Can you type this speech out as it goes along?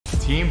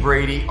Team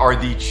Brady are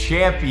the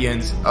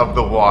champions of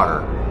the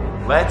water.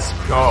 Let's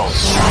go.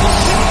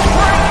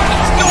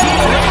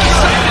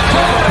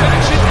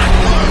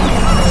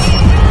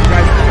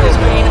 It's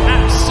been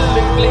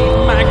absolutely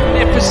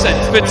magnificent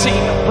for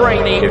Team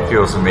Brady. It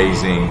feels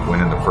amazing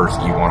winning the first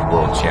E1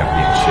 World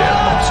Championship.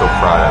 I'm so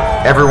proud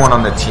of everyone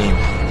on the team.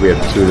 We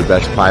have two of the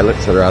best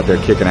pilots that are out there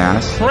kicking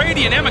ass.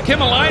 Brady and Emma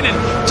Kimmelainen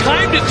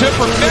timed it to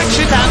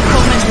perfection. That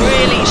is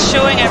really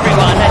showing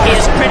everyone that he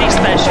is pretty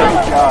special.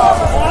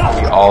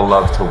 We all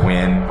love to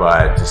win,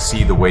 but to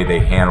see the way they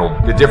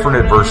handled the different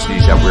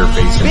adversities that we're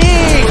facing.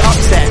 Big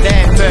upset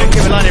there for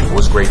Kimmelainen.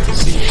 Was great to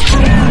see.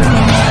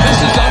 This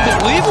is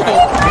unbelievable.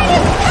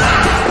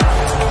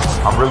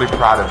 I'm really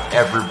proud of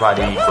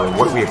everybody for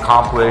what we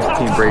accomplished.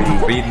 Team Brady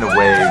leading the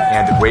way,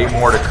 and way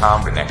more to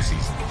come the next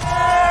season.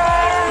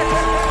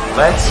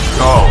 Let's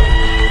go.